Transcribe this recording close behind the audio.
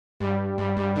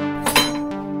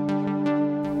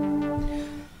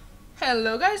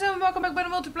Hello guys and welcome back by the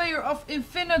multiplayer of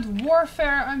Infinite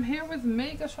Warfare. I'm here with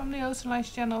Megas from the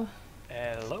Oceanlights channel.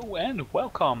 Hello and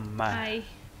welcome. Hi.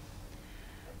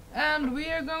 And we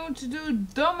are going to do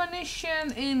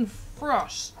domination in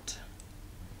Frost.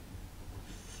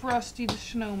 Frosty the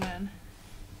Snowman.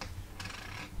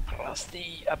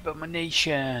 Frosty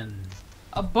Abomination.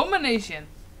 Abomination.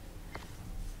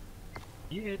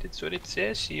 Yeah, that's what it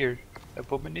says here.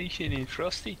 Abomination in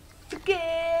Frosty.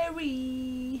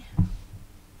 Scary.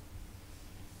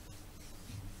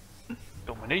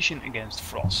 Domination against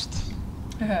Frost.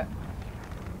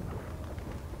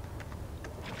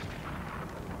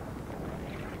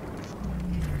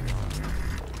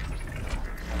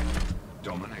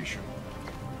 Domination.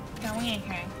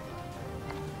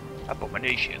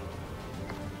 Abomination.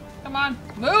 Come on,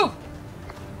 move!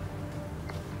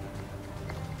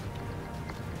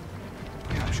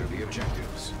 Capture the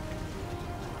objectives.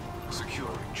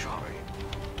 Securing Charlie.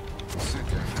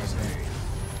 Sector has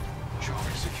A.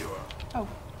 Charlie secure. Oh.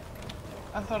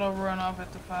 I thought I'd run off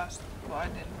it too fast. Well, I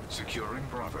didn't. Securing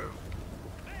Bravo.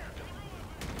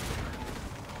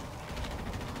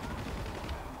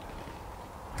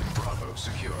 Bravo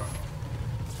secure.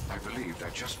 I believe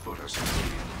that just put us in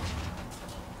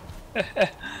the lead.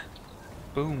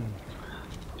 Boom.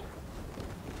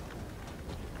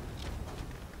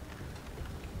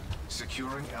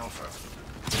 Securing Alpha.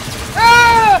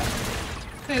 Ah!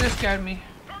 Okay, that scared me.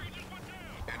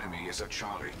 Enemy is at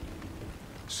Charlie.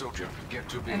 Soldier, get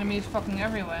to B. Enemy is fucking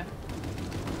everywhere.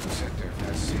 Sector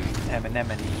has C.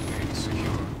 Anemone. A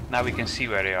secure. Now we can see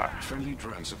where they are. Friendly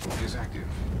drone support is active.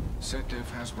 SetDev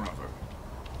has Bravo.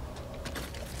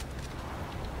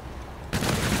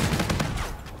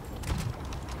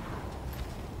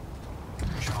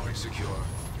 Charlie secure.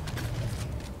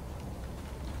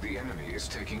 The enemy is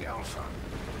taking Alpha.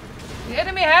 The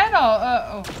enemy had all.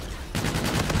 Oh.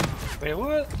 Wait,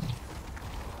 what?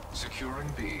 Securing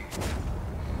B.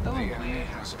 That The was enemy weird.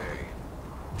 has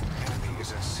A. Enemy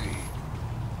is at C.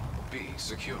 B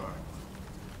secure.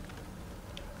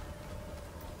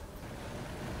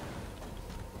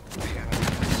 The enemy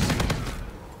has C.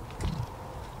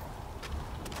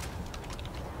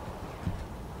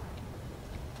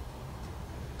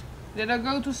 Did I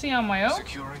go to C on my own?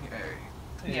 Securing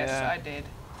A. Yes, Yeah. I did.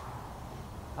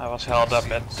 I was held up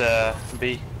at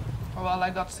B. Oh well, I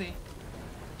got C.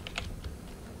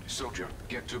 Soldier,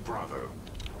 get to Bravo.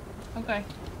 Okay.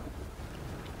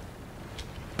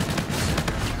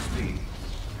 Has B.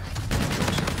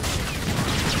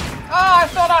 Oh, I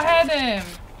thought I had him!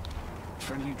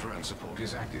 Friendly drone support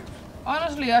is active.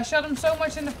 Honestly, I shot him so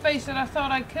much in the face that I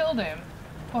thought I killed him.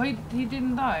 Oh, he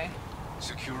didn't die.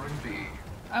 Securing B.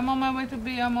 I'm on my way to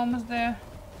B, I'm almost there.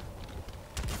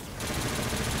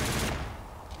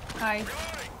 Hi.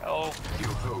 Oh, You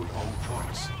hold all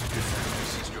points. Defend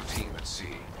assist your team at C.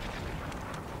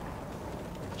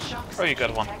 oh, you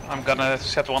got one. I'm gonna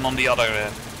set one on the other.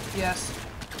 Yes.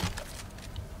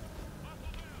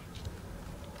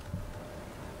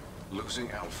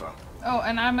 Losing Alpha. Oh,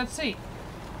 and I'm at C.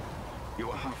 You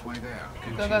are halfway there.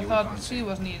 Because I Continue thought advancing. C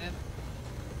was needed.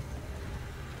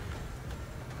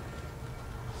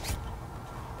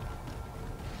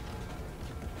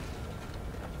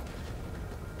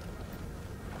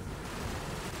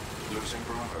 Losing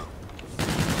Bravo.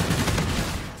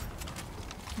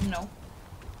 No.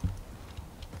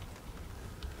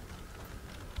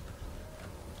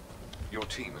 Your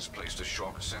team has placed a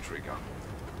shock sentry gun.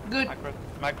 Good.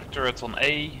 Micro turret on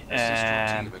A, Assist your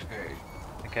and team at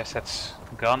A. I guess that's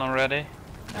gone already.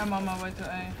 I'm on my way to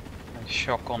A. And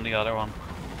shock on the other one.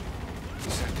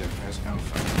 SetDev has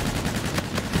Alpha.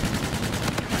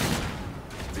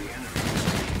 The enemy is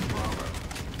taking Bravo.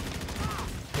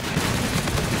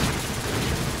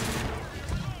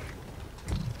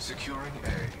 Securing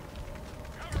A.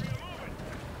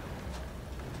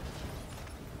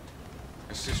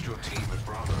 Assist your team at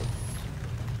Bravo.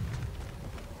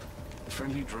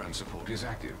 Friendly drone support is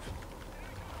active.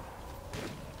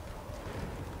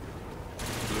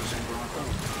 Losing Bravo.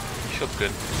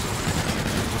 Shotgun.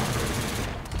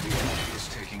 The enemy is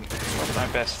taking A. Not my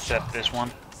best set, this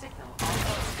one.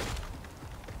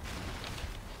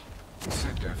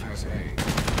 SetDev has A.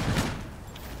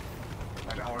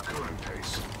 At our current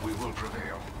pace, we will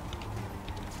prevail.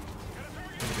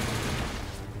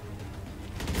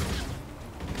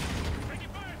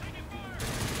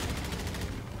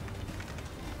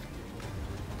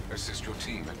 Assist your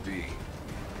team at B.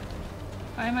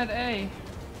 I'm at A.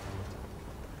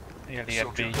 Nearly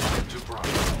at B. Soldier to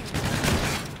Bravo.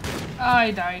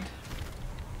 I died.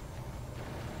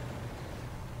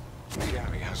 The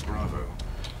enemy has Bravo.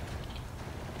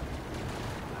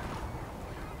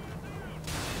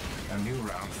 A new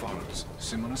round follows.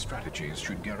 Similar strategies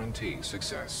should guarantee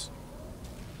success.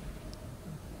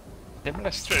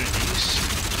 Similar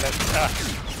strategies. Let's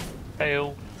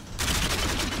fail.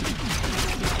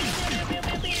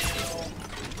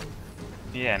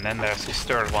 Yeah, and then there's this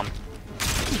third one.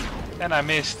 And I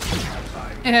missed.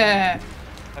 Yeah.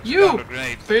 I threw down You the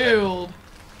grenade. failed.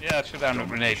 Yeah, I threw down the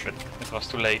grenade, but it was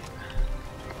too late.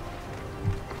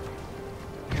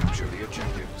 Capture the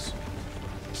objectives.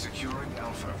 Securing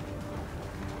Alpha.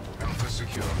 Alpha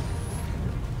secure.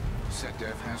 Set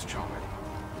dev has Charlie.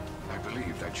 I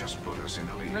believe that just put us in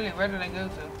the lead. Really, where did I go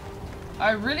to?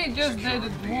 I really just did a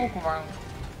walk around.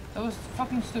 That was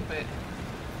fucking stupid.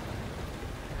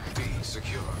 B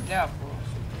secure. Yeah, of course.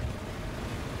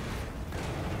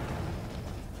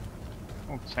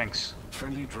 Oh, thanks.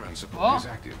 Friendly drone support What? is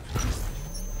active.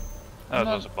 Oh, it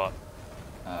was a bot.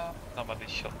 Oh. Somebody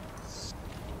shot.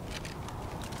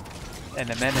 And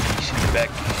the man is in the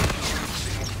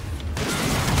back.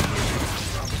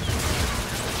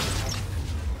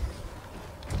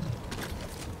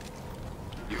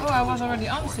 Oh, I was already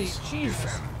on seat.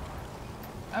 Jesus.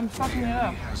 I'm fucking it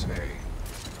up. Has A.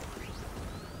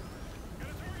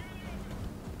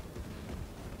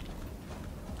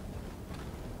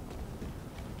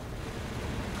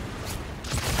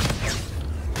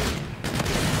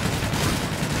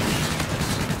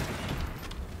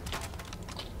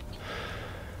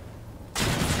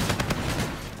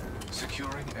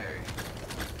 Securing A.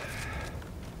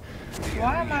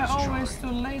 Why am I always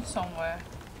too late somewhere?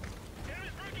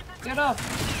 Get up!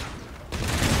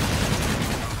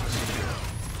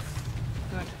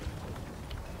 Good.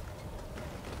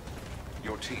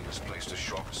 Your team has placed a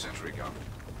shock sentry gun.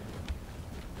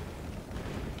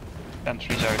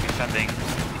 Countries are defending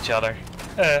each other.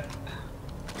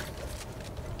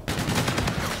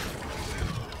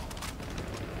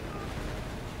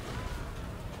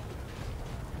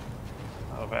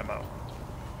 Out of ammo.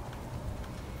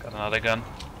 Got another gun.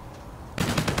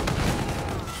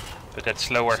 But that's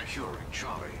slower. Securing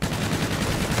Charlie.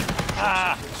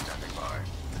 Ah! Standing by.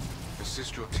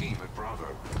 Assist your team at Bravo.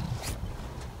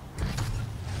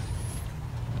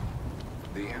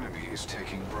 The enemy is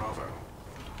taking Bravo.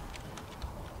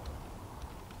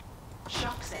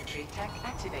 Shock sentry tech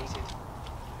activated.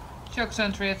 Shock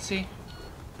sentry at sea.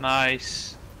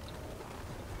 Nice.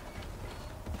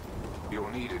 You're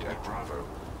needed at Bravo.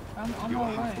 I'm on You're my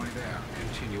way. halfway there.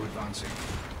 Continue advancing.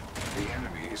 The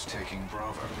enemy is taking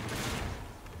Bravo.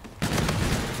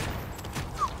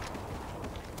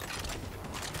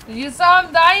 Did you saw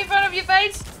him die in front of your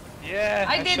face? Yeah,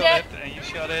 I did shot that. it, and you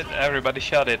shot it. Everybody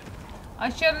shot it. I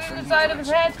shot it in the side of his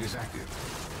head. Is active.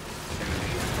 Enemy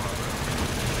at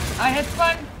Bravo. I had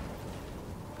fun.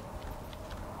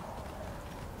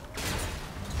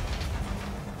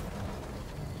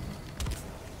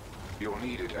 You're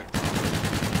needed at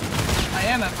Bravo. I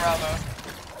am at Bravo.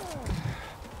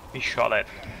 He shot it.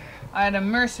 I had a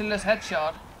merciless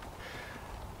headshot.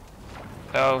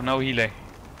 Oh, no healing.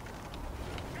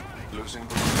 Losing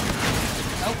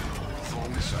Bravo. Nope. Full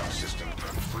missile system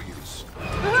prepped for use.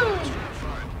 Woohoo!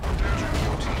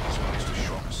 Your team has placed a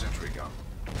shock sentry gun.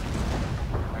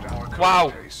 At our current Wow.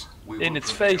 pace, we In will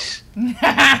its prevail. face.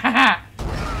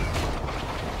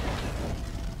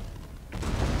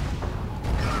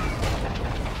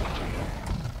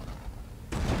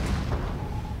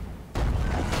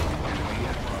 Enemy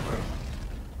at Bravo.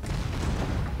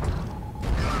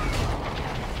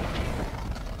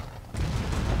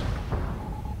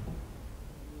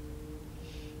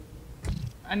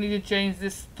 I need to change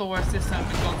this store system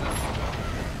because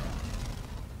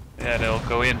Yeah, they'll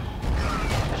go in.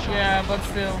 yeah, but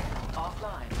still.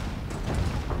 Offline.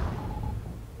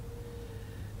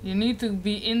 You need to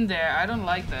be in there. I don't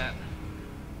like that.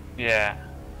 Yeah.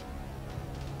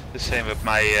 The same with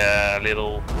my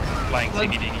little flying Like,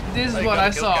 thingy dingy. this is Oh, you what got a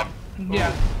I kill saw. cam.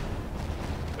 Yeah.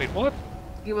 Wait, what?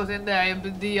 He was in there,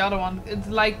 but the other one, it's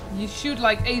like you shoot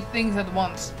like 8 things at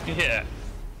once. Yeah.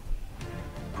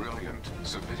 Brilliant.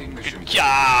 Submitting mission. Good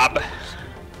job.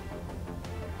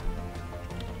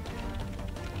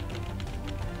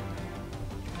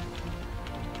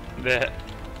 The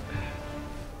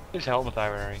Which helmet am I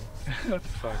wearing? What the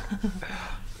fuck?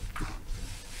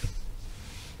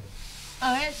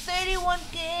 I had 31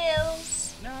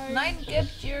 kills, Nice. 9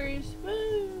 captures.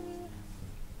 Woo!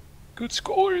 Good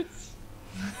scores.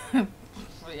 Oh,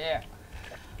 yeah.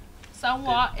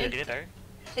 Somewhat, The Ridder.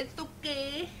 it's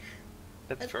okay.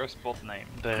 That first bot name.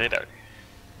 The Ridder.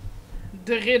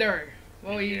 The Ridder.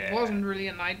 Well, he Yeah. wasn't really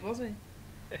a knight, was he?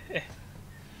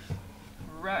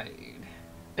 Right.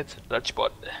 It's a Dutch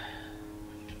bot.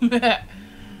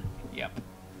 Yep.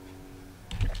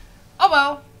 Oh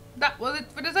well, that was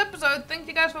it for this episode. Thank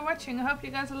you guys for watching. I hope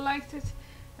you guys liked it.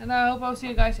 And I hope I'll see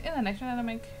you guys in the next one that I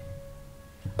make.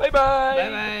 Bye bye! Bye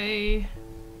bye!